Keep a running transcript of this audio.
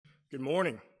Good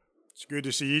morning. It's good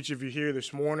to see each of you here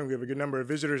this morning. We have a good number of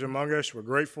visitors among us. We're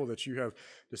grateful that you have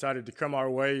decided to come our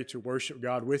way to worship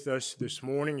God with us this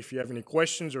morning. If you have any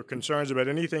questions or concerns about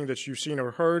anything that you've seen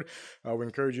or heard, we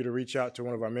encourage you to reach out to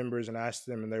one of our members and ask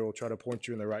them, and they will try to point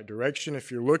you in the right direction. If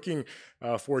you're looking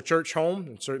for a church home,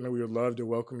 then certainly we would love to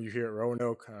welcome you here at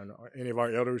Roanoke. And any of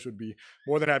our elders would be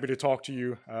more than happy to talk to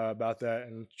you about that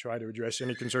and try to address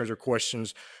any concerns or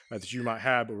questions that you might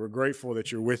have. But we're grateful that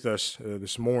you're with us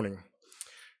this morning.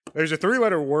 There's a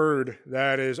three-letter word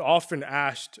that is often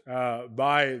asked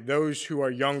by those who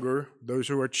are younger, those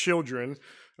who are children,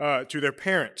 to their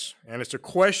parents. And it's a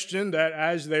question that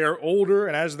as they are older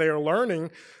and as they are learning,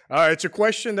 it's a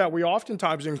question that we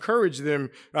oftentimes encourage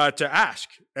them to ask.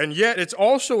 And yet it's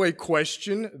also a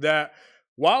question that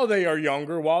while they are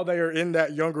younger, while they are in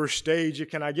that younger stage, it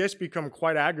can, I guess, become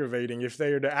quite aggravating if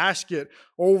they are to ask it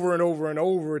over and over and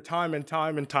over, time and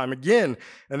time and time again.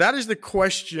 And that is the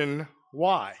question,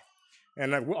 why?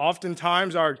 And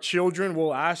oftentimes our children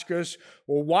will ask us,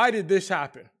 well, why did this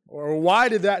happen? Or why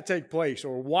did that take place?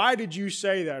 Or why did you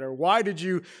say that? Or why did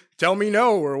you tell me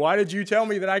no? Or why did you tell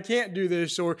me that I can't do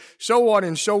this? Or so on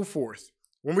and so forth.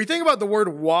 When we think about the word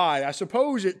why, I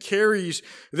suppose it carries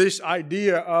this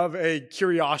idea of a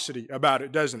curiosity about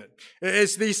it, doesn't it?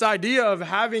 It's this idea of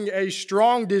having a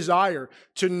strong desire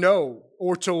to know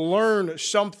or to learn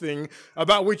something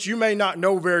about which you may not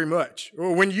know very much.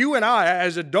 When you and I,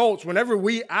 as adults, whenever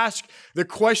we ask the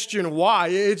question why,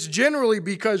 it's generally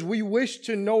because we wish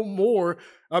to know more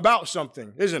about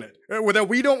something, isn't it? That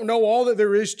we don't know all that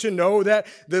there is to know, that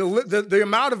the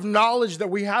amount of knowledge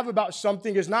that we have about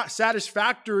something is not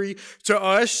satisfactory to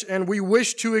us, and we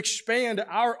wish to expand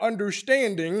our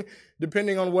understanding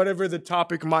depending on whatever the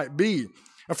topic might be.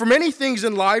 And for many things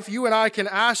in life, you and I can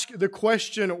ask the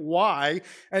question why,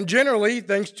 and generally,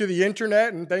 thanks to the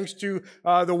internet and thanks to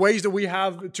the ways that we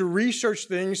have to research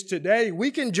things today,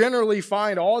 we can generally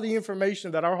find all the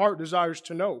information that our heart desires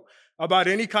to know about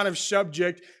any kind of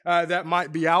subject that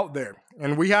might be out there.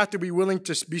 And we have to be willing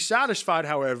to be satisfied,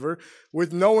 however,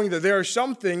 with knowing that there are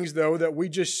some things, though, that we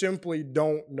just simply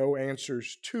don't know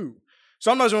answers to.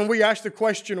 Sometimes when we ask the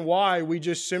question why, we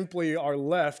just simply are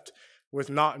left with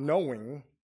not knowing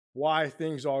why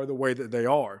things are the way that they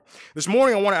are. This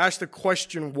morning, I want to ask the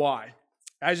question why,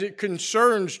 as it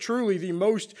concerns truly the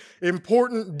most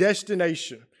important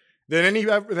destination that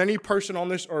any person on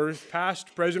this earth,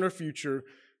 past, present, or future,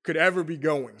 could ever be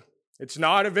going. It's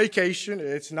not a vacation.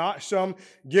 It's not some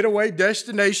getaway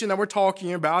destination that we're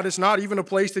talking about. It's not even a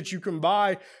place that you can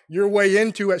buy your way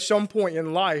into at some point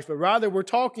in life, but rather we're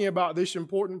talking about this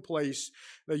important place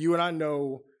that you and I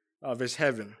know of as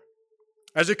heaven.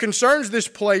 As it concerns this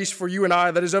place for you and I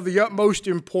that is of the utmost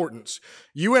importance,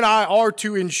 you and I are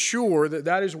to ensure that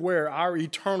that is where our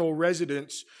eternal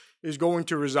residence is going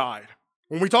to reside.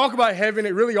 When we talk about heaven,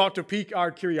 it really ought to pique our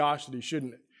curiosity,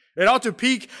 shouldn't it? It ought to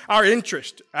pique our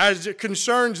interest as it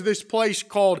concerns this place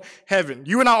called heaven.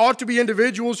 You and I ought to be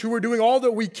individuals who are doing all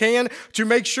that we can to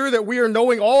make sure that we are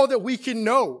knowing all that we can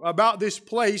know about this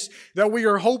place that we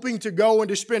are hoping to go and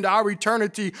to spend our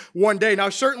eternity one day. Now,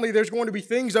 certainly there's going to be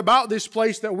things about this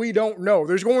place that we don't know.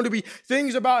 There's going to be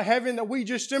things about heaven that we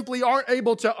just simply aren't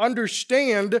able to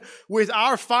understand with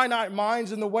our finite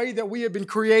minds in the way that we have been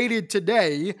created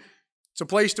today. It's a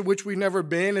place to which we've never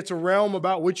been. It's a realm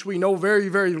about which we know very,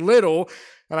 very little.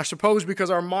 And I suppose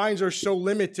because our minds are so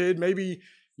limited, maybe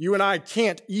you and I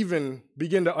can't even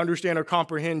begin to understand or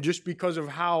comprehend just because of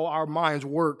how our minds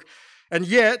work. And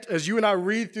yet, as you and I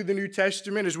read through the New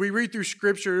Testament, as we read through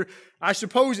Scripture, I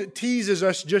suppose it teases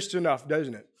us just enough,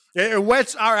 doesn't it? It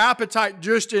whets our appetite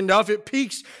just enough. It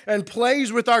piques and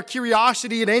plays with our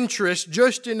curiosity and interest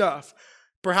just enough,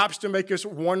 perhaps to make us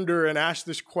wonder and ask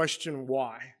this question,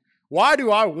 why? Why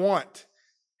do I want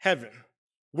heaven?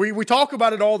 We talk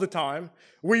about it all the time.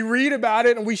 We read about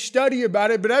it and we study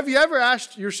about it. But have you ever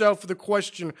asked yourself the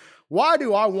question, why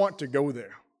do I want to go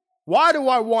there? Why do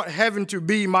I want heaven to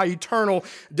be my eternal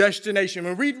destination?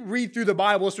 When we read through the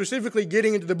Bible, specifically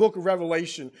getting into the book of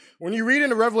Revelation, when you read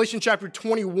into Revelation chapter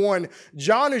 21,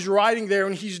 John is writing there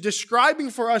and he's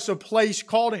describing for us a place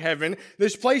called heaven,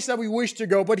 this place that we wish to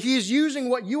go, but he is using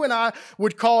what you and I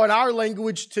would call in our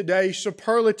language today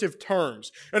superlative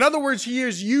terms. In other words, he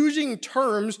is using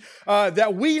terms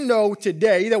that we know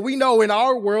today, that we know in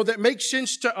our world that make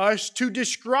sense to us to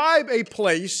describe a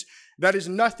place that is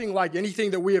nothing like anything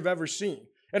that we have ever seen.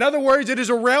 In other words, it is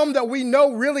a realm that we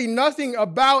know really nothing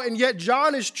about, and yet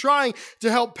John is trying to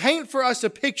help paint for us a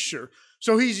picture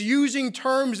So he's using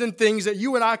terms and things that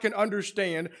you and I can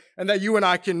understand and that you and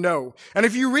I can know. And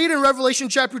if you read in Revelation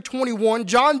chapter 21,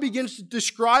 John begins to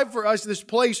describe for us this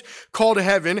place called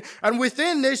heaven. And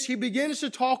within this, he begins to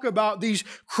talk about these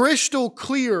crystal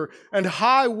clear and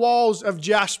high walls of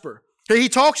jasper. He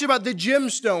talks about the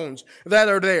gemstones that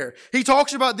are there. He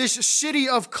talks about this city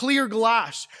of clear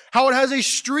glass, how it has a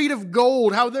street of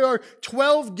gold, how there are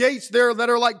 12 gates there that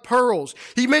are like pearls.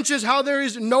 He mentions how there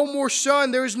is no more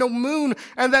sun, there is no moon,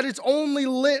 and that it's only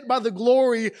lit by the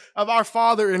glory of our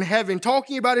Father in heaven.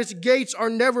 Talking about its gates are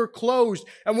never closed.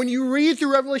 And when you read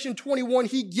through Revelation 21,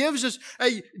 he gives us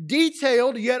a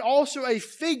detailed yet also a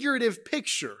figurative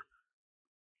picture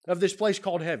of this place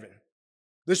called heaven.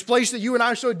 This place that you and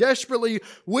I so desperately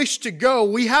wish to go.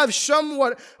 We have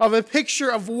somewhat of a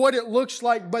picture of what it looks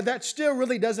like, but that still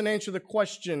really doesn't answer the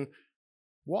question,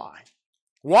 why?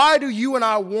 Why do you and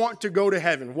I want to go to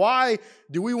heaven? Why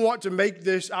do we want to make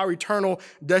this our eternal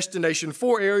destination?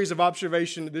 4 areas of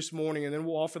observation this morning, and then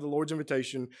we'll offer the Lord's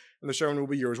invitation, and the sermon will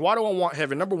be yours. Why do I want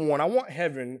heaven? Number 1, I want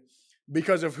heaven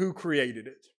because of who created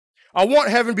it. I want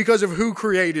heaven because of who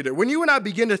created it. When you and I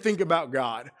begin to think about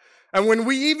God, and when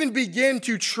we even begin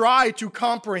to try to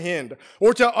comprehend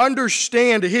or to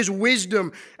understand His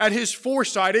wisdom and His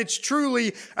foresight, it's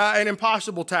truly an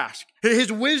impossible task.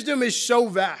 His wisdom is so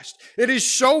vast. It is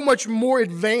so much more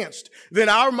advanced than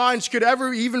our minds could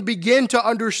ever even begin to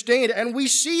understand. And we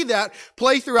see that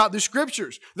play throughout the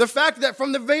Scriptures. The fact that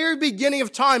from the very beginning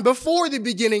of time, before the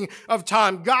beginning of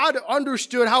time, God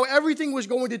understood how everything was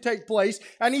going to take place,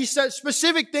 and He set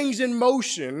specific things in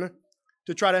motion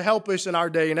to try to help us in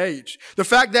our day and age. The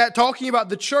fact that talking about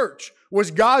the church was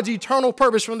God's eternal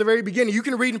purpose from the very beginning. You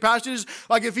can read in passages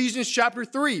like Ephesians chapter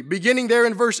 3, beginning there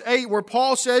in verse 8, where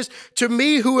Paul says, "To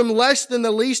me who am less than the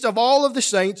least of all of the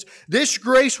saints, this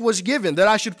grace was given, that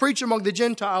I should preach among the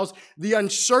Gentiles the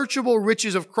unsearchable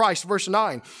riches of Christ." Verse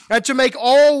 9, "And to make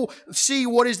all see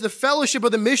what is the fellowship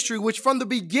of the mystery, which from the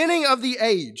beginning of the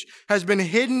age has been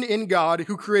hidden in God,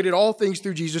 who created all things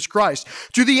through Jesus Christ,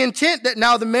 to the intent that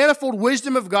now the manifold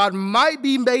wisdom of God might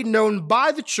be made known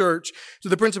by the church to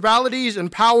the principalities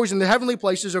and powers in the heavenly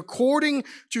places, according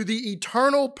to the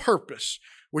eternal purpose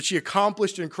which He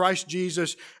accomplished in Christ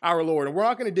Jesus our Lord." And we're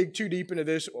not going to dig too deep into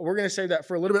this. We're going to save that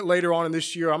for a little bit later on in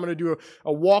this year. I'm going to do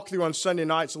a walkthrough on Sunday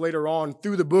nights later on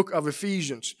through the book of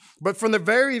Ephesians. But from the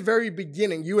very, very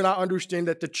beginning, you and I understand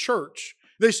that the church,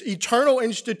 this eternal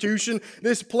institution,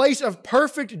 this place of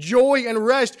perfect joy and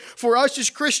rest for us as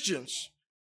Christians,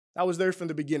 that was there from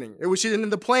the beginning. It was in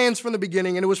the plans from the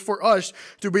beginning, and it was for us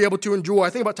to be able to enjoy. I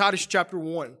think about Titus chapter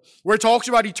 1, where it talks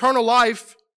about eternal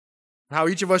life, how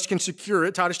each of us can secure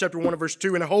it. Titus chapter 1 and verse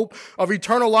 2, "In hope of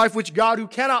eternal life, which God, who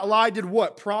cannot lie, did"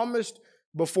 what? Promised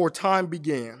before time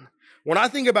began. When I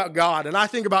think about God and I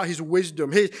think about His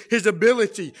wisdom, His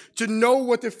ability to know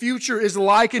what the future is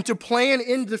like and to plan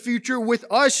in the future with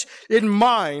us in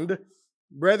mind,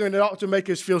 brethren, it ought to make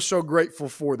us feel so grateful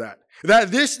for that.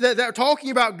 That talking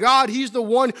about God, He's the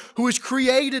one who has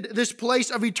created this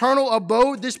place of eternal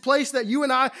abode, this place that you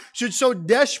and I should so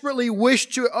desperately wish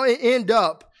to end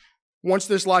up once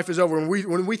this life is over.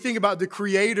 When we think about the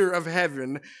creator of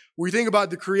heaven, we think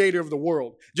about the creator of the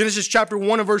world. Genesis chapter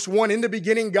 1 and verse 1, "In the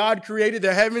beginning, God created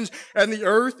the heavens and the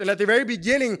earth." And at the very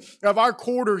beginning of our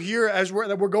quarter here, as we're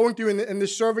going through in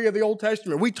this survey of the Old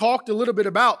Testament, we talked a little bit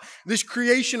about this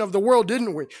creation of the world,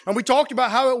 didn't we? And we talked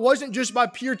about how it wasn't just by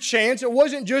pure chance. It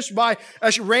wasn't just by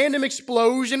a random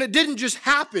explosion. It didn't just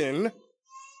happen.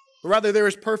 But rather, there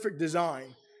is perfect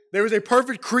design. There is a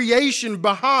perfect creation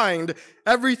behind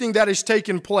everything that has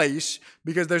taken place,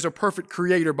 because there's a perfect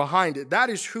creator behind it. That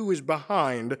is who is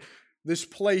behind this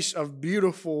place of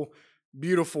beautiful,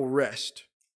 beautiful rest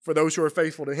for those who are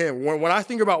faithful to Him. When I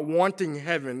think about wanting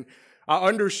heaven, I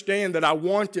understand that I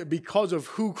want it because of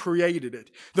who created it.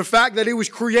 The fact that it was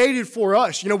created for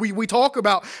us. You know, we talk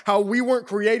about how we weren't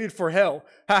created for hell,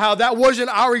 how that wasn't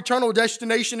our eternal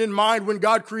destination in mind when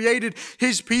God created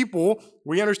His people.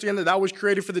 We understand that that was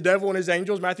created for the devil and his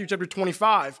angels, Matthew chapter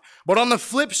 25. But on the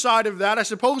flip side of that, I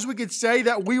suppose we could say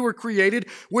that we were created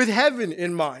with heaven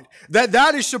in mind.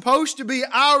 That is supposed to be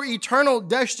our eternal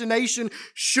destination.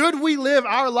 Should we live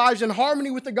our lives in harmony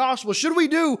with the gospel? Should we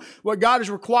do what God has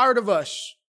required of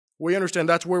us? We understand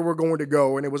that's where we're going to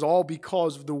go. And it was all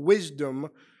because of the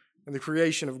wisdom and the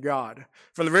creation of God.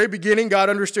 From the very beginning, God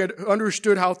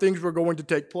understood how things were going to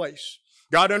take place.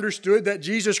 God understood that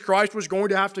Jesus Christ was going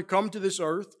to have to come to this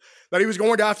earth, that He was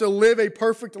going to have to live a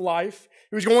perfect life.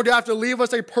 He was going to have to leave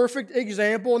us a perfect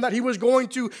example, and that He was going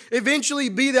to eventually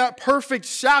be that perfect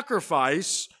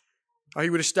sacrifice. He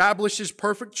would establish His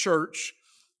perfect church,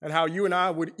 and how you and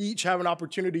I would each have an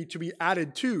opportunity to be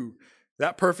added to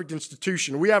that perfect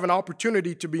institution. We have an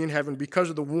opportunity to be in heaven because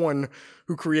of the one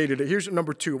who created it. Here's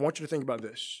number 2. I want you to think about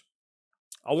this.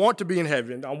 I want to be in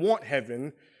heaven. I want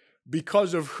heaven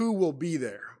because of who will be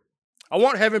there. I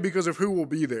want heaven because of who will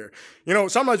be there. You know,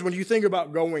 sometimes when you think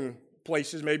about going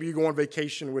places, maybe you go on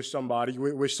vacation with somebody,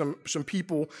 with some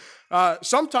people,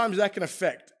 sometimes that can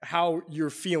affect how you're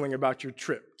feeling about your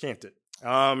trip, can't it?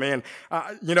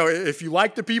 You know, if you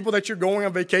like the people that you're going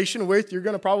on vacation with, you're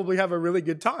going to probably have a really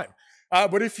good time.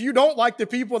 But if you don't like the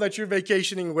people that you're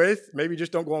vacationing with, maybe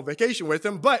just don't go on vacation with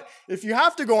them. But if you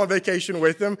have to go on vacation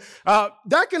with them,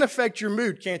 that can affect your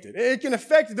mood, can't it? It can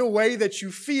affect the way that you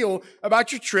feel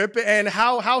about your trip and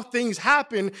how things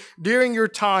happen during your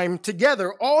time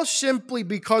together, all simply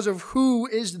because of who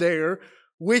is there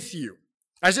with you.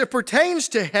 As it pertains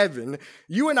to heaven,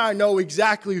 you and I know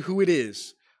exactly who it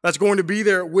is that's going to be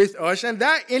there with us. And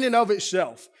that in and of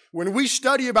itself, when we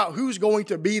study about who's going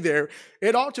to be there,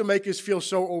 it ought to make us feel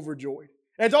so overjoyed.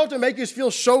 It ought to make us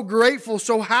feel so grateful,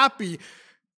 so happy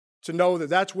to know that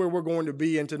that's where we're going to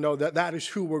be and to know that that is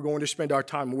who we're going to spend our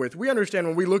time with. We understand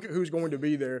when we look at who's going to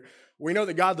be there, we know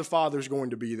that God the Father is going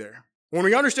to be there. When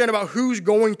we understand about who's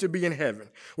going to be in heaven,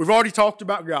 we've already talked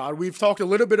about God. We've talked a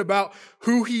little bit about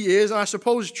who He is, and I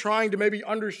suppose trying to maybe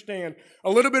understand a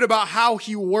little bit about how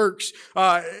He works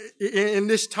in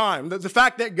this time. The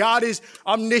fact that God is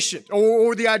omniscient,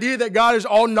 or the idea that God is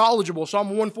all knowledgeable, Psalm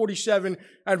 147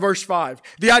 and verse 5.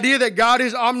 The idea that God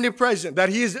is omnipresent, that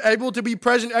He is able to be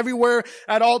present everywhere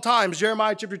at all times,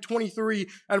 Jeremiah chapter 23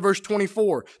 and verse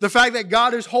 24. The fact that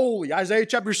God is holy, Isaiah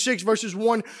chapter 6 verses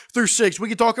 1 through 6. We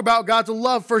can talk about God's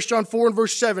love, 1 John 4 and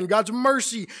verse 7. God's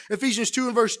mercy, Ephesians 2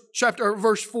 and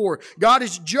verse 4. God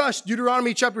is just,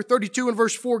 Deuteronomy chapter 32 and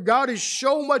verse 4. God is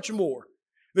so much more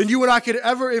than you and I could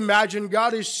ever imagine.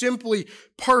 God is simply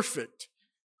perfect.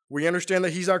 We understand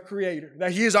that He's our creator,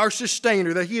 that He is our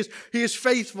sustainer, that He is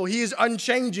faithful, He is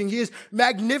unchanging, He is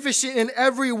magnificent in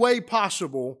every way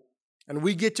possible. And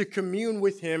we get to commune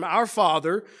with Him, our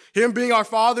Father, Him being our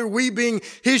Father, we being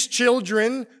His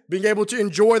children, being able to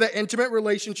enjoy that intimate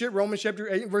relationship, Romans chapter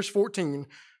 8 and verse 14.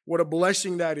 What a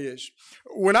blessing that is.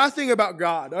 When I think about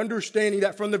God, understanding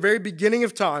that from the very beginning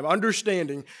of time,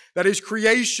 understanding that His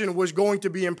creation was going to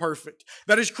be imperfect,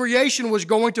 that His creation was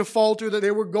going to falter, that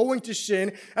they were going to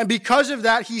sin, and because of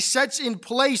that, He sets in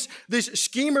place this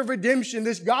scheme of redemption,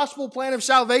 this gospel plan of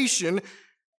salvation,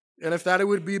 and if that it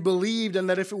would be believed and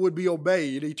that if it would be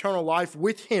obeyed, eternal life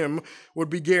with Him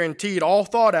would be guaranteed, all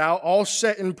thought out, all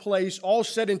set in place, all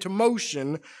set into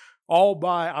motion, all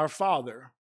by our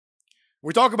Father.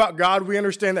 We talk about God, we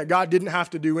understand that God didn't have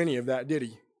to do any of that, did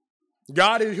He?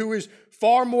 God who is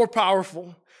far more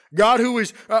powerful, God who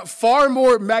is far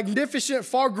more magnificent,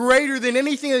 far greater than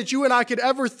anything that you and I could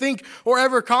ever think or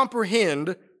ever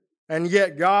comprehend. And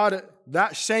yet God,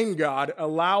 that same God,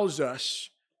 allows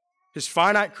us, His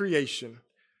finite creation,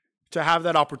 to have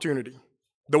that opportunity.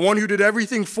 The one who did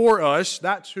everything for us,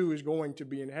 that's who is going to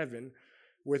be in heaven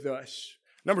with us.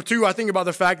 Number 2, I think about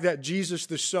the fact that Jesus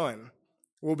the Son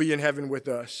will be in heaven with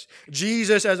us.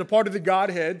 Jesus as a part of the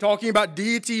Godhead, talking about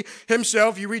deity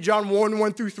Himself. You read John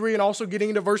 1 through 3, and also getting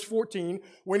into verse 14.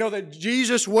 We know that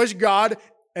Jesus was God,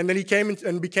 and then He came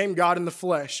and became God in the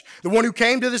flesh. The one who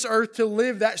came to this earth to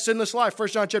live that sinless life. 1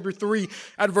 John chapter 3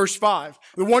 and verse 5.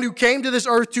 The one who came to this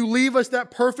earth to leave us that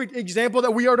perfect example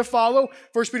that we are to follow.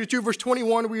 1 Peter 2 verse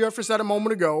 21, we referenced that a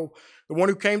moment ago. The one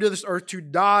who came to this earth to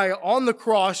die on the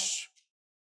cross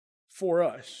for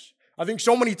us. I think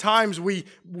so many times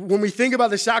when we think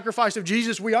about the sacrifice of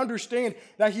Jesus, we understand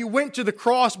that He went to the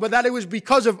cross, but that it was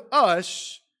because of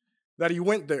us that He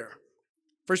went there.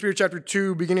 1 Peter chapter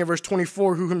 2, beginning of verse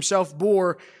 24, who Himself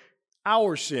bore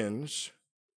our sins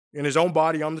in His own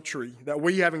body on the tree, that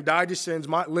we, having died to sins,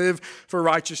 might live for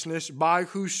righteousness, by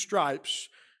whose stripes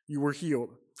you were healed.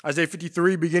 Isaiah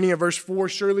 53, beginning of verse 4,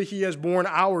 surely He has borne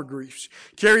our griefs,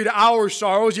 carried our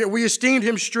sorrows, yet we esteemed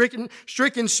Him stricken,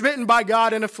 smitten by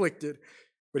God, and afflicted.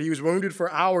 But He was wounded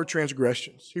for our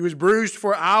transgressions. He was bruised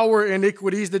for our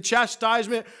iniquities. The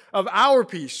chastisement of our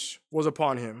peace was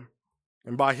upon Him,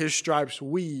 and by His stripes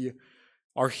we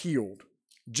are healed.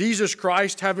 Jesus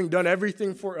Christ, having done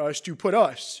everything for us to put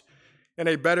us in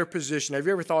a better position. Have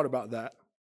you ever thought about that?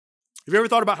 Have you ever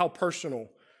thought about how personal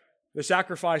the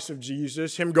sacrifice of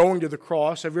Jesus, Him going to the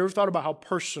cross, have you ever thought about how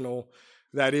personal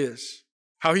that is?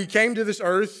 How He came to this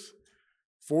earth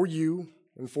for you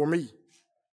and for me.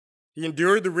 He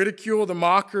endured the ridicule, the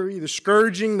mockery, the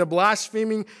scourging, the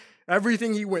blaspheming,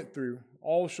 everything He went through,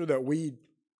 all so that we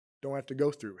don't have to go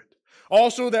through it.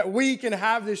 Also that we can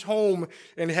have this home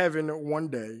in heaven one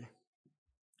day.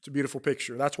 It's a beautiful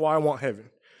picture. That's why I want heaven.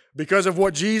 because of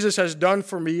what Jesus has done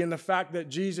for me and the fact that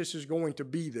Jesus is going to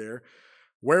be there,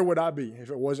 where would I be if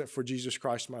it wasn't for Jesus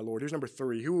Christ, my Lord? Here's number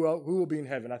 3. Who will be in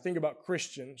heaven? I think about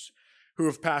Christians who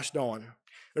have passed on.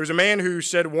 There was a man who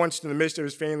said once in the midst of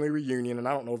his family reunion, and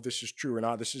I don't know if this is true or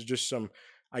not, this is just some,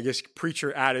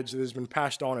 preacher adage that has been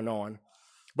passed on and on.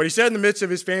 But he said in the midst of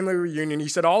his family reunion, he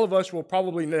said, all of us will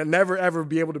probably never, ever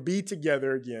be able to be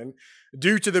together again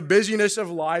due to the busyness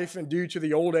of life and due to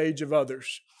the old age of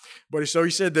others. But so he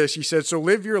said this, he said, so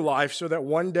live your life so that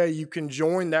one day you can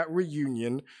join that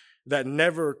reunion that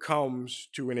never comes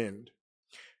to an end.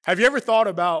 Have you ever thought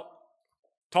about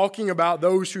talking about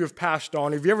those who have passed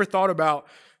on? Have you ever thought about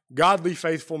godly,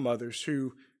 faithful mothers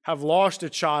who have lost a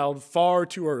child far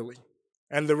too early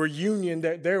and the reunion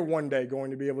that they're one day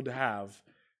going to be able to have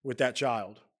with that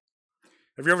child?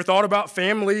 Have you ever thought about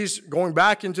families going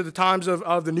back into the times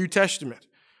of the New Testament,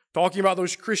 talking about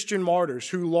those Christian martyrs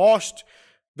who lost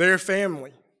their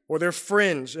family or their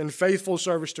friends in faithful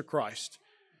service to Christ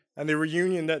and the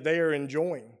reunion that they are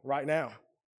enjoying right now?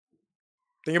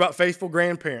 Think about faithful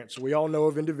grandparents. We all know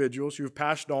of individuals who have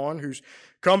passed on, whose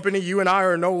company you and I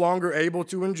are no longer able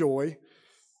to enjoy,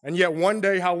 and yet one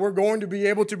day how we're going to be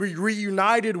able to be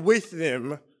reunited with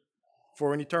them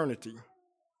for an eternity.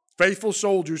 Faithful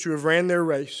soldiers who have ran their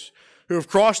race, who have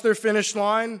crossed their finish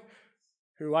line,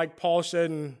 who, like Paul said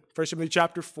in 1 Timothy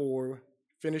chapter 4,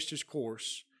 finished his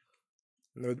course.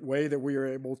 In the way that we are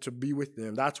able to be with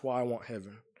them, that's why I want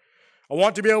heaven. I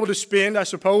want to be able to spend, I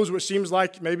suppose, what seems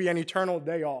like maybe an eternal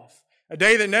day off. A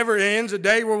day that never ends, a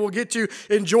day where we'll get to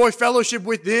enjoy fellowship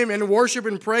with them and worship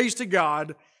and praise to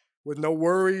God with no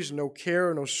worries, no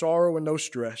care, no sorrow, and no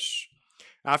stress.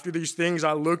 After these things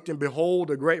I looked, and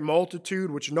behold, a great multitude,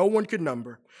 which no one could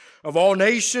number, of all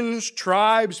nations,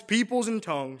 tribes, peoples, and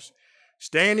tongues,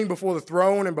 standing before the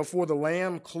throne and before the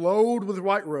Lamb, clothed with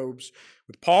white robes,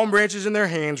 with palm branches in their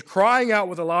hands, crying out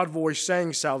with a loud voice,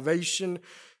 saying, salvation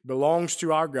belongs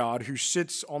to our God who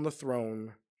sits on the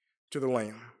throne, to the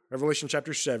Lamb. Revelation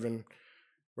chapter 7,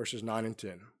 verses 9 and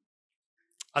 10.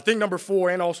 I think number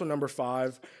 4 and also number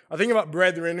 5, I think about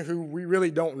brethren who we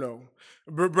really don't know.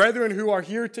 Brethren who are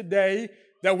here today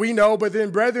that we know, but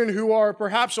then brethren who are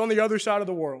perhaps on the other side of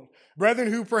the world.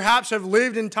 Brethren who perhaps have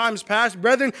lived in times past.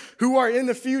 Brethren who are in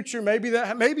the future, maybe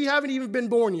haven't even been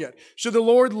born yet. Should the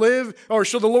Lord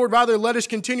rather let us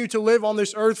continue to live on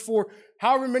this earth for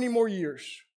however many more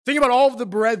years. Think about all of the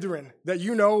brethren that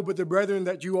you know, but the brethren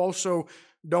that you also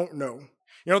don't know.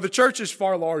 You know, the church is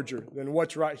far larger than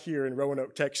what's right here in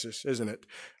Roanoke, Texas, isn't it?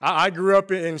 I grew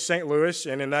up in St. Louis,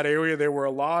 and in that area there were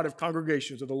a lot of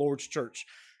congregations of the Lord's church.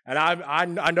 And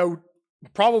I know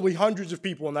probably hundreds of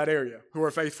people in that area who are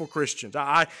faithful Christians.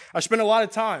 I spent a lot of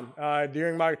time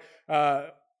during my,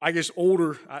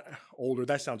 older,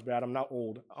 that sounds bad. I'm not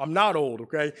old,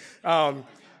 okay? I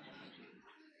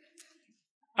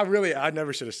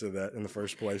never should have said that in the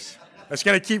first place. It's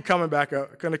going to keep coming back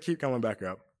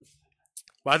up.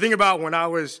 But I think about when I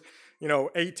was,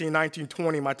 18, 19,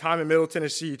 20, my time in Middle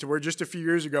Tennessee to where just a few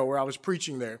years ago where I was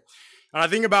preaching there. And I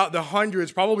think about the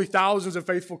hundreds, probably thousands of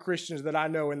faithful Christians that I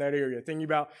know in that area. Thinking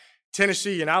about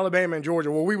Tennessee and Alabama and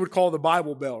Georgia, what we would call the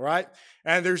Bible Belt, right?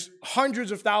 And there's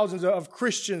hundreds of thousands of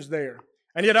Christians there.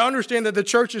 And yet I understand that the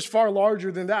church is far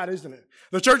larger than that, isn't it?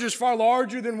 The church is far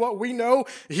larger than what we know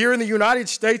here in the United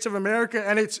States of America,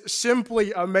 and it's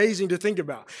simply amazing to think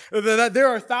about. That there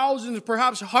are thousands,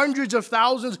 perhaps hundreds of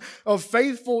thousands of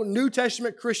faithful New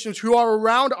Testament Christians who are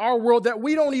around our world that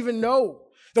we don't even know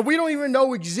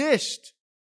exist,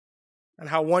 and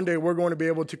how one day we're going to be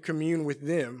able to commune with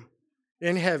them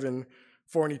in heaven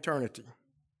for an eternity.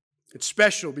 It's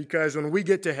special because when we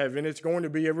get to heaven, it's going to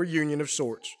be a reunion of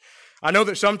sorts. I know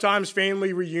that sometimes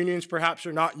family reunions perhaps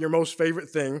are not your most favorite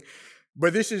thing,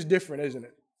 but this is different, isn't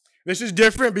it? This is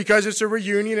different because it's a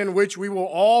reunion in which we will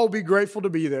all be grateful to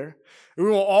be there. We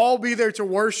will all be there to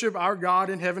worship our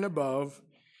God in heaven above.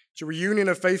 It's a reunion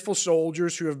of faithful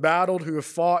soldiers who have battled, who have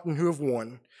fought, and who have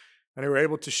won, and who are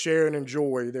able to share and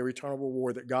enjoy their eternal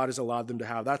reward that God has allowed them to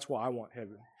have. That's why I want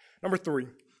heaven. Number 3,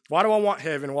 why do I want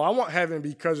heaven? Well, I want heaven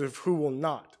because of who will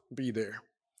not be there.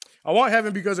 I want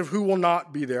heaven because of who will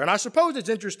not be there. And I suppose it's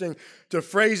interesting to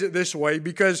phrase it this way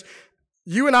because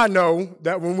you and I know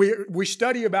that when we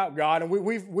study about God, and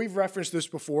we've referenced this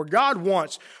before, God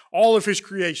wants all of His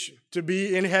creation to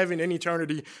be in heaven in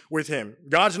eternity with Him.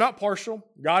 God's not partial.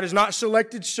 God has not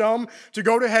selected some to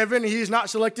go to heaven. He has not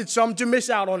selected some to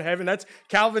miss out on heaven. That's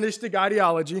Calvinistic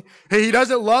ideology. He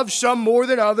doesn't love some more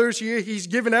than others. He's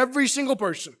given every single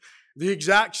person the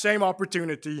exact same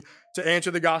opportunity to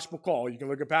answer the gospel call. You can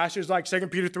look at passages like 2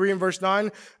 Peter 3 and verse 9,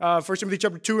 1 Timothy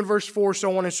chapter 2 and verse 4,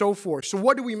 so on and so forth. So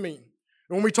what do we mean?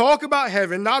 And when we talk about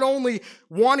heaven, not only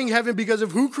wanting heaven because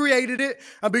of who created it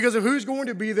and because of who's going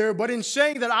to be there, but in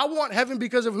saying that I want heaven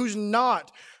because of who's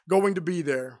not going to be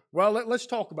there. Well, let's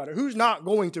talk about it. Who's not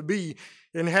going to be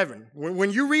in heaven?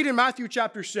 When you read in Matthew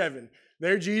chapter 7,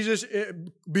 there Jesus,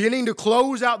 beginning to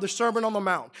close out the Sermon on the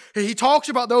Mount, he talks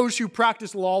about those who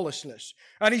practice lawlessness.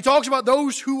 And he talks about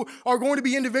those who are going to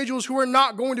be individuals who are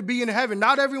not going to be in heaven.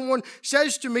 Not everyone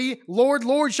says to me, Lord,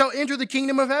 Lord, shall enter the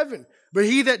kingdom of heaven, but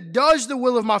he that does the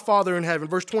will of my Father in heaven.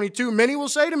 Verse 22, many will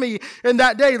say to me in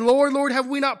that day, Lord, Lord, have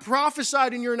we not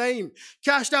prophesied in your name,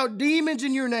 cast out demons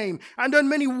in your name, and done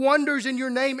many wonders in your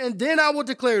name? And then I will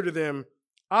declare to them,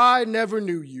 I never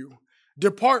knew you.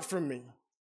 Depart from me,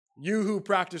 you who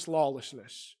practice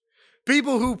lawlessness.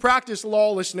 People who practice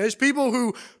lawlessness, people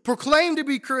who proclaim to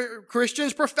be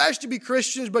Christians, profess to be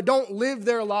Christians, but don't live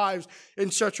their lives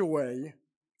in such a way,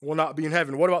 will not be in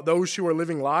heaven. What about those who are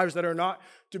living lives that are not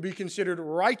to be considered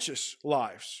righteous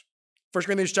lives? 1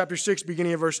 Corinthians chapter 6,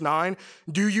 beginning of verse 9.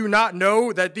 Do you not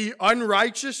know that the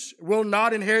unrighteous will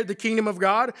not inherit the kingdom of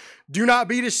God? Do not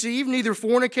be deceived, neither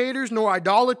fornicators, nor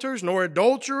idolaters, nor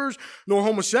adulterers, nor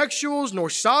homosexuals, nor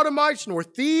sodomites, nor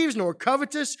thieves, nor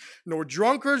covetous, nor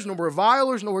drunkards, nor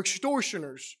revilers, nor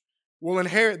extortioners will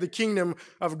inherit the kingdom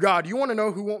of God. You want to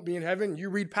know who won't be in heaven? You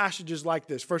read passages like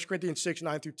this, 1 Corinthians 6,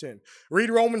 9 through 10. Read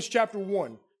Romans chapter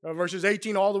 1. Verses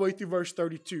 18 all the way through verse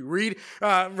 32. Read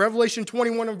Revelation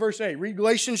 21 and verse 8. Read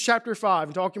Galatians chapter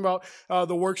 5, talking about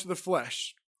the works of the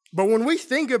flesh. But when we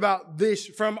think about this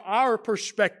from our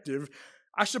perspective,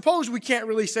 I suppose we can't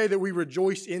really say that we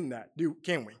rejoice in that,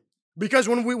 can we? Because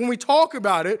when we talk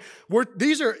about it,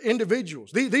 these are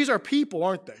individuals. These are people,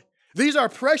 aren't they? These are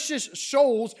precious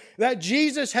souls that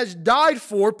Jesus has died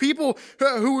for, people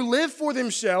who live for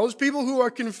themselves, people who are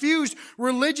confused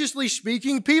religiously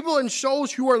speaking, people and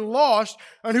souls who are lost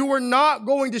and who are not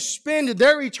going to spend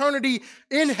their eternity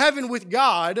in heaven with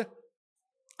God.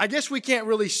 I guess we can't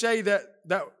really say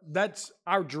that's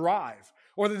our drive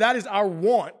or that is our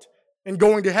want in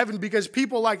going to heaven, because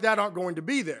people like that aren't going to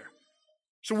be there.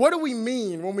 So what do we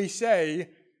mean when we say,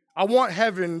 I want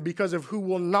heaven because of who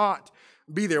will not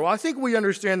be there? Well, I think we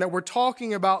understand that we're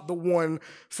talking about the one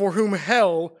for whom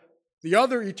hell, the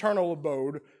other eternal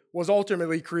abode, was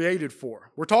ultimately created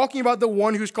for. We're talking about the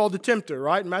one who's called the tempter,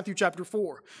 right, in Matthew chapter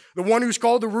 4. The one who's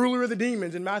called the ruler of the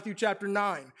demons in Matthew chapter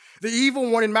 9. The evil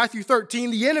one in Matthew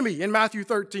 13. The enemy in Matthew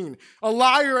 13. A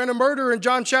liar and a murderer in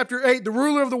John chapter 8. The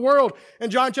ruler of the world in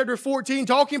John chapter 14.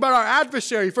 Talking about our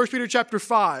adversary, 1 Peter chapter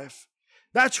 5.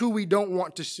 That's who we don't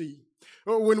want to see.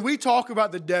 When we talk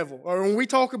about the devil, or when we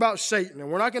talk about Satan,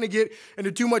 and we're not going to get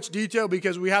into too much detail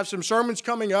because we have some sermons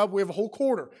coming up. We have a whole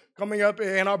quarter coming up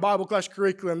in our Bible class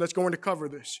curriculum that's going to cover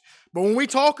this. But when we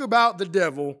talk about the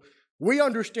devil, we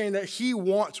understand that he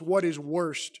wants what is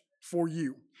worst for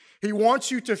you. He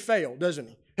wants you to fail, doesn't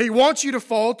he? He wants you to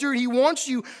falter. He wants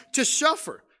you to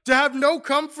suffer, to have no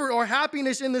comfort or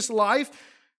happiness in this life,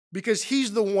 because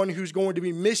he's the one who's going to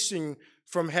be missing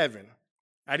from heaven.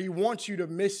 And he wants you to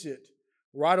miss it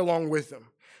right along with them.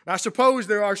 Now, I suppose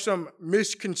there are some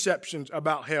misconceptions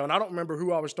about hell, and I don't remember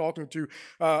who I was talking to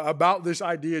about this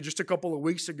idea just a couple of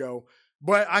weeks ago,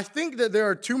 but I think that there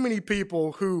are too many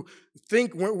people who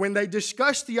think when they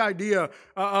discuss the idea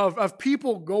of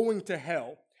people going to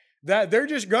hell, that they're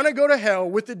just going to go to hell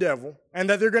with the devil, and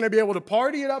that they're going to be able to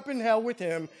party it up in hell with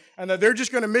him, and that they're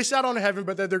just going to miss out on heaven,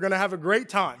 but that they're going to have a great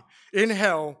time in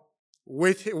hell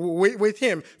with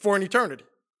him for an eternity.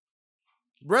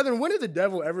 Brethren, when did the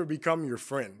devil ever become your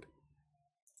friend?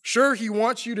 Sure, he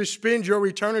wants you to spend your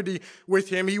eternity with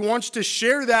him. He wants to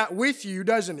share that with you,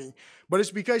 doesn't he? But it's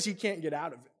because he can't get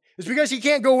out of it. It's because he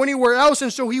can't go anywhere else,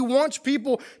 and so he wants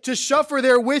people to suffer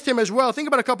there with him as well. Think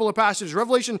about a couple of passages.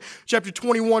 Revelation chapter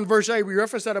 21, verse 8. We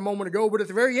referenced that a moment ago, but at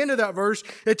the very end of that verse,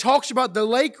 it talks about the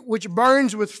lake which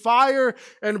burns with fire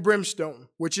and brimstone,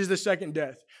 which is the second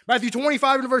death. Matthew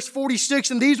 25 and verse 46,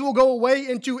 and these will go away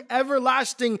into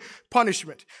everlasting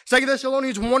punishment. 2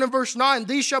 Thessalonians 1 and verse 9,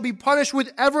 these shall be punished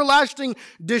with everlasting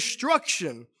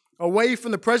destruction, away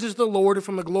from the presence of the Lord and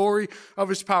from the glory of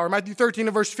his power. Matthew 13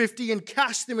 and verse 50, and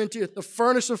cast them into the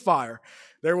furnace of fire.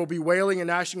 There will be wailing and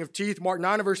gnashing of teeth. Mark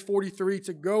 9 and verse 43,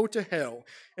 to go to hell,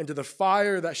 into the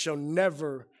fire that shall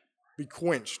never be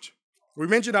quenched. We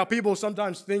mentioned how people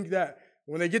sometimes think that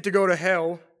when they get to go to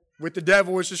hell with the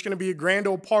devil, it's just going to be a grand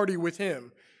old party with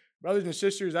him. Brothers and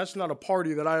sisters, that's not a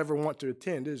party that I ever want to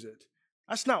attend, is it?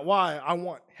 That's not why I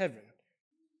want heaven.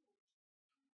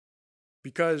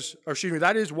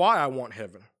 That is why I want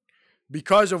heaven.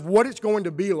 Because of what it's going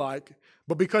to be like,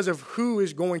 but because of who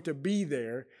is going to be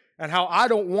there and how I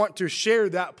don't want to share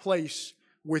that place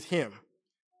with him.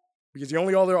 Because the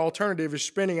only other alternative is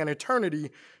spending an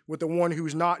eternity with the one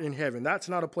who's not in heaven. That's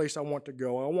not a place I want to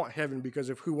go. I want heaven because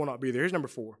of who will not be there. Here's number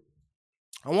 4.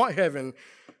 I want heaven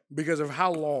because of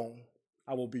how long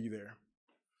I will be there.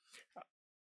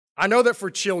 I know that for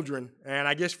children, and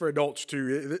I guess for adults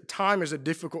too, time is a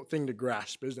difficult thing to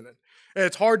grasp, isn't it? And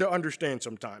it's hard to understand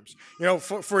sometimes. You know,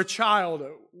 for a child,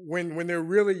 when they're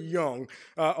really young,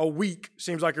 a week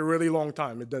seems like a really long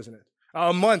time, doesn't it?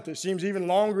 A month, it seems even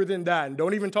longer than that. And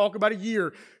don't even talk about a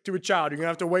year to a child. You're going to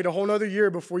have to wait a whole other year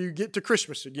before you get to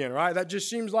Christmas again, right? That just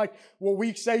seems like what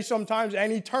we say sometimes,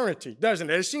 an eternity, doesn't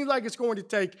it? It seems like it's going to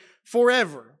take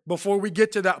forever before we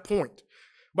get to that point.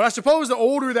 But I suppose the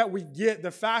older that we get,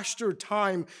 the faster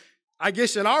time, I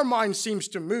guess, in our mind seems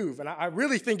to move. And I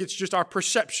really think it's just our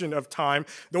perception of time,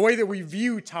 the way that we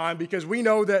view time, because we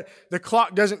know that the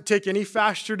clock doesn't tick any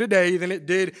faster today than it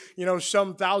did,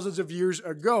 some thousands of years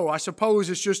ago. I suppose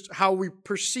it's just how we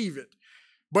perceive it.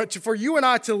 But for you and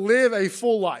I to live a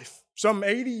full life, some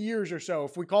 80 years or so,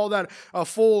 if we call that a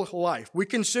full life, we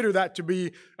consider that to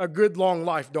be a good long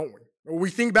life, don't we?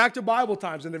 We think back to Bible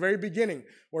times in the very beginning,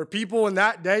 where people in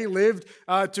that day lived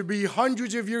to be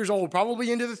hundreds of years old,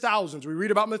 probably into the thousands. We read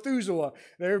about Methuselah,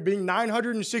 there being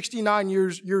 969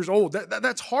 years old.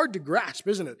 That's hard to grasp,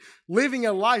 isn't it? Living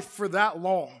a life for that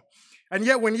long. And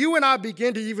yet when you and I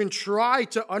begin to even try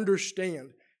to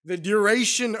understand the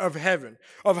duration of heaven,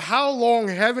 of how long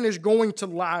heaven is going to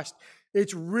last,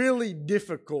 it's really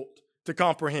difficult to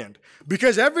comprehend.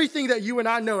 Because everything that you and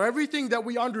I know, everything that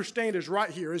we understand is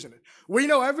right here, isn't it? We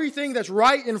know everything that's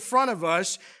right in front of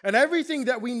us, and everything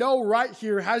that we know right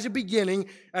here has a beginning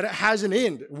and it has an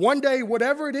end. One day,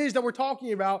 whatever it is that we're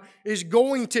talking about is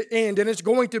going to end, and it's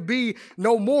going to be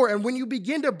no more. And when you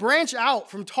begin to branch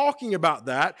out from talking about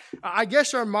that, I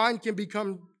guess our mind can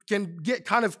get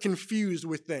kind of confused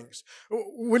with things.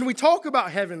 When we talk about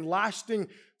heaven lasting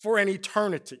for an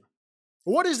eternity,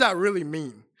 what does that really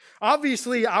mean?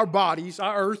 Obviously, our bodies,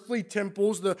 our earthly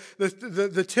temples,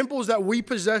 the temples that we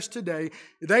possess today,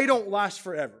 they don't last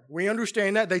forever. We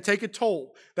understand that. They take a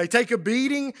toll. They take a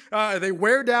beating. They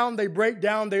wear down. They break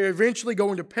down. They eventually go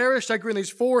into perish. 2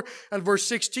 Corinthians 4 and verse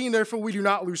 16, therefore we do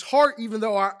not lose heart, even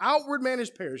though our outward man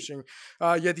is perishing,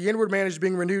 yet the inward man is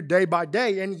being renewed day by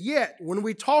day. And yet, when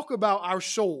we talk about our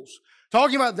souls,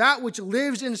 talking about that which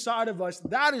lives inside of us,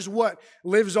 that is what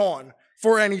lives on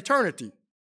for an eternity.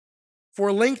 For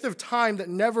a length of time that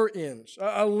never ends,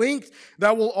 a length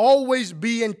that will always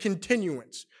be in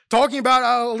continuance. Talking about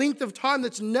a length of time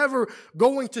that's never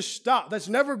going to stop, that's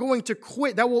never going to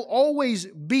quit, that will always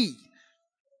be.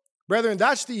 Brethren,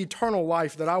 that's the eternal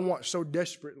life that I want so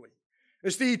desperately.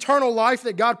 It's the eternal life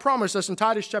that God promised us in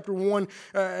Titus chapter 1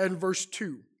 and verse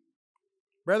 2.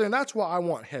 Brethren, that's why I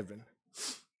want heaven,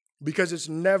 because it's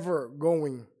never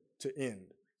going to end.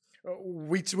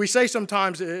 We say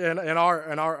sometimes in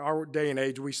our day and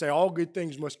age, we say all good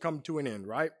things must come to an end,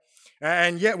 right?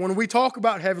 And yet when we talk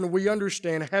about heaven, we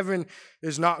understand heaven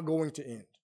is not going to end.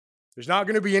 There's not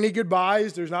going to be any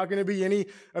goodbyes. There's not going to be any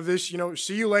of this,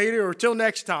 see you later or till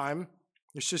next time.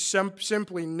 It's just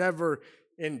simply never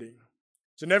ending.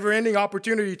 It's a never-ending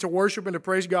opportunity to worship and to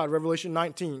praise God, Revelation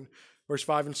 19, verse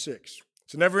 5 and 6.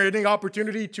 It's a never-ending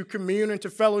opportunity to commune and to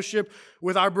fellowship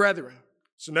with our brethren.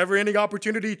 It's a never-ending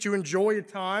opportunity to enjoy a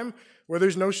time where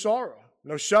there's no sorrow,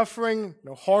 no suffering,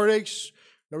 no heartaches,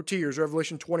 no tears.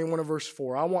 Revelation 21 and verse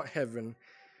 4. I want heaven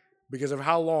because of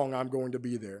how long I'm going to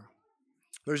be there.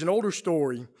 There's an older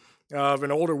story of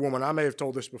an older woman. I may have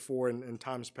told this before in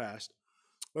times past.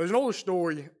 There's an older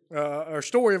story, a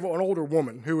story of an older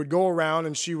woman who would go around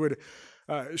and she would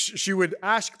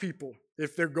ask people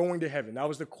if they're going to heaven. That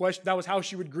was the question. That was how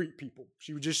she would greet people.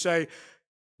 She would just say,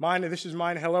 this is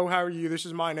mine. Hello, how are you? This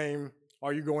is my name.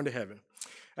 Are you going to heaven?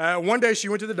 One day she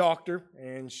went to the doctor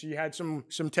and she had some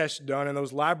tests done, and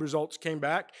those lab results came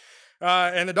back.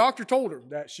 And the doctor told her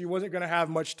that she wasn't going to have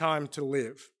much time to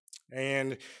live.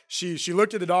 And she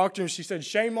looked at the doctor and she said,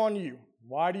 "Shame on you.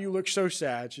 Why do you look so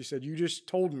sad?" She said, "You just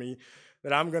told me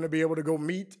that I'm going to be able to go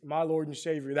meet my Lord and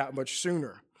Savior that much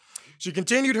sooner." She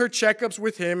continued her checkups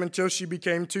with him until she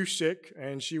became too sick,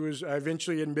 and she was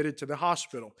eventually admitted to the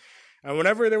hospital. And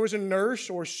whenever there was a nurse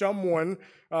or someone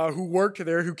who worked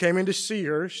there who came in to see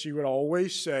her, she would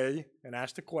always say and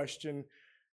ask the question,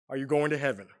 "Are you going to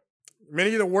heaven?"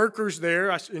 Many of the workers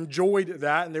there enjoyed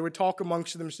that, and they would talk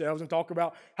amongst themselves and talk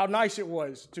about how nice it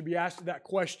was to be asked that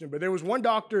question. But there was one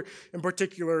doctor in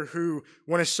particular who,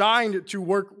 when assigned to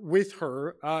work with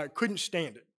her, couldn't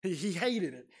stand it. He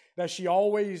hated it that she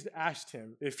always asked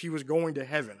him if he was going to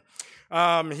heaven.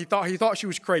 He thought she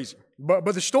was crazy. But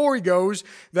the story goes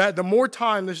that the more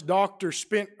time this doctor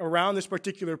spent around this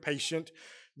particular patient,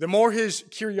 the more his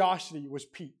curiosity was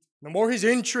piqued. The more his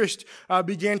interest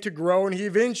began to grow, and he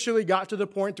eventually got to the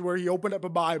point to where he opened up a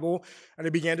Bible and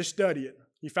he began to study it.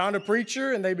 He found a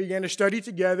preacher and they began to study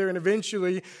together, and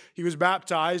eventually he was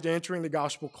baptized, answering the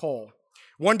gospel call.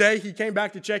 One day he came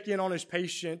back to check in on his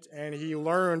patient, and he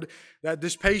learned that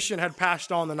this patient had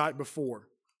passed on the night before.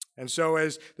 And so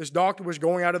as this doctor was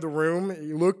going out of the room,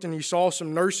 he looked and he saw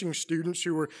some nursing students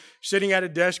who were sitting at a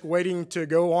desk waiting to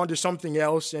go on to something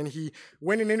else. And he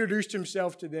went and introduced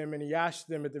himself to them, and he asked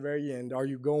them at the very end, "Are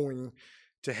you going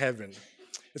to heaven?"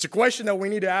 It's a question that we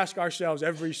need to ask ourselves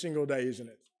every single day, isn't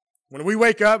it? When we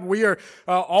wake up, we are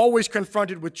always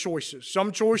confronted with choices.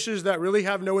 Some choices that really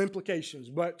have no implications,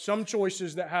 but some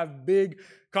choices that have big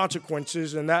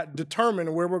consequences and that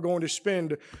determine where we're going to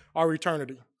spend our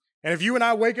eternity. And if you and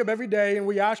I wake up every day and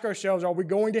we ask ourselves, are we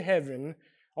going to heaven?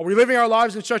 Are we living our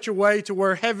lives in such a way to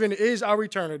where heaven is our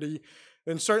eternity?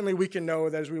 Then certainly we can know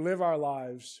that as we live our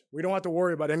lives, we don't have to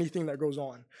worry about anything that goes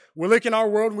on. We look in our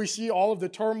world and we see all of the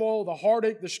turmoil, the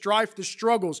heartache, the strife, the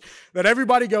struggles that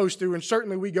everybody goes through, and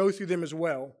certainly we go through them as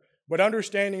well. But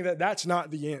understanding that that's not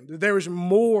the end. That there is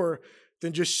more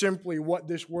than just simply what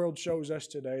this world shows us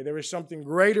today. There is something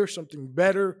greater, something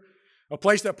better, a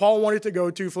place that Paul wanted to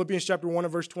go to, Philippians chapter 1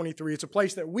 and verse 23. It's a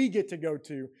place that we get to go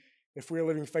to if we are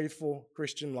living faithful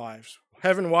Christian lives.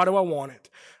 Heaven, why do I want it?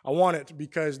 I want it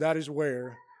because that is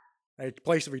where a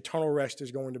place of eternal rest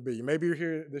is going to be. Maybe you're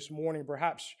here this morning,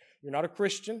 perhaps you're not a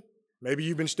Christian. Maybe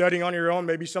you've been studying on your own.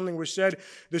 Maybe something was said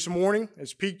this morning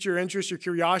has piqued your interest, your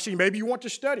curiosity. Maybe you want to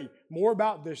study more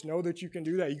about this. Know that you can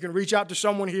do that. You can reach out to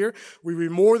someone here. We'd be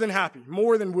more than happy,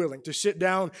 more than willing to sit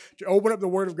down, to open up the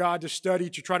Word of God, to study,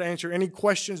 to try to answer any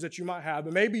questions that you might have.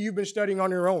 But maybe you've been studying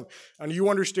on your own, and you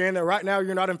understand that right now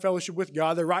you're not in fellowship with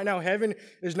God, that right now heaven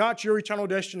is not your eternal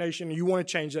destination, and you want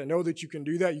to change that. Know that you can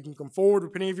do that. You can come forward,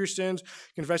 repenting of your sins,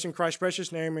 confessing Christ's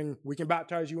precious name, and we can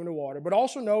baptize you in the water. But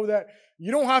also know that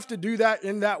you don't have to do that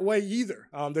in that way either.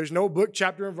 There's no book,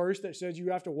 chapter, and verse that says you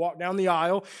have to walk down the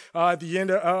aisle at the end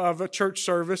of a church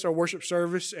service or worship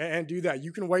service and do that.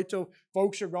 You can wait till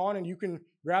folks are gone, and you can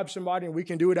grab somebody, and we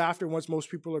can do it after once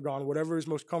most people are gone, whatever is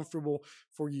most comfortable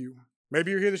for you.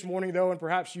 Maybe you're here this morning, though, and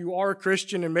perhaps you are a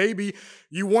Christian, and maybe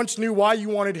you once knew why you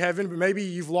wanted heaven, but maybe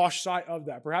you've lost sight of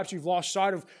that. Perhaps you've lost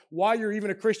sight of why you're even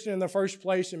a Christian in the first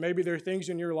place, and maybe there are things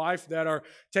in your life that are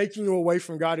taking you away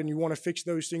from God, and you want to fix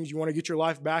those things. You want to get your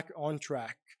life back on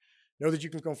track. Know that you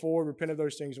can come forward, repent of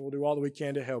those things, and we'll do all that we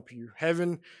can to help you.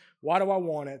 Heaven, why do I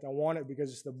want it? I want it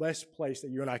because it's the best place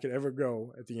that you and I could ever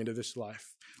go at the end of this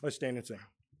life. Let's stand and sing.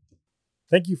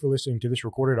 Thank you for listening to this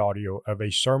recorded audio of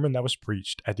a sermon that was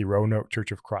preached at the Roanoke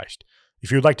Church of Christ. If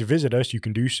you would like to visit us, you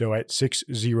can do so at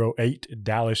 608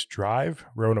 Dallas Drive,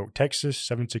 Roanoke, Texas,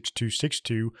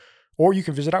 76262, or you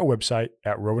can visit our website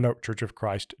at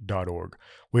roanokechurchofchrist.org.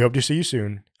 We hope to see you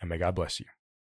soon, and may God bless you.